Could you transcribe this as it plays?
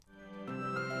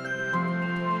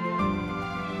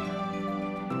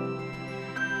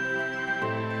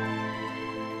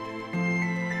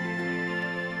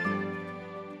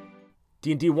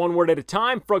D&D one word at a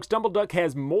time. Frog Stumbleduck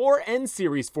has more end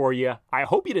series for you. I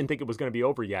hope you didn't think it was going to be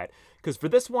over yet, because for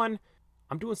this one,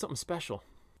 I'm doing something special.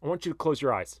 I want you to close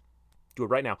your eyes. Do it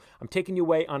right now. I'm taking you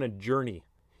away on a journey.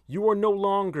 You are no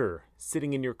longer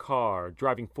sitting in your car,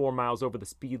 driving 4 miles over the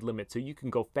speed limit so you can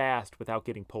go fast without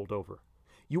getting pulled over.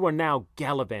 You are now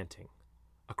gallivanting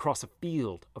across a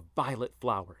field of violet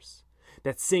flowers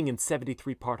that sing in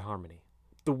 73-part harmony.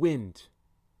 The wind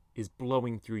is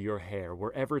blowing through your hair.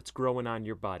 Wherever it's growing on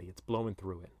your body, it's blowing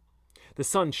through it. The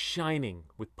sun's shining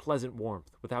with pleasant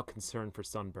warmth without concern for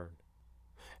sunburn.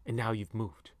 And now you've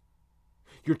moved.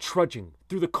 You're trudging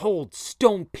through the cold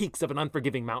stone peaks of an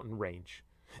unforgiving mountain range.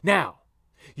 Now,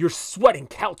 you're sweating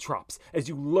caltrops as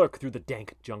you lurk through the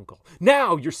dank jungle.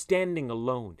 Now you're standing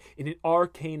alone in an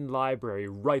arcane library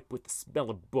ripe with the smell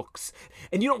of books.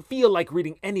 And you don't feel like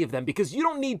reading any of them because you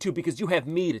don't need to, because you have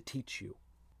me to teach you.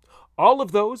 All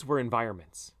of those were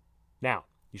environments. Now,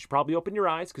 you should probably open your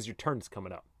eyes because your turn is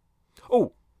coming up.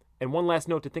 Oh, and one last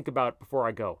note to think about before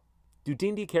I go. Do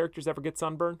D&D characters ever get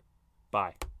sunburn?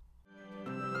 Bye.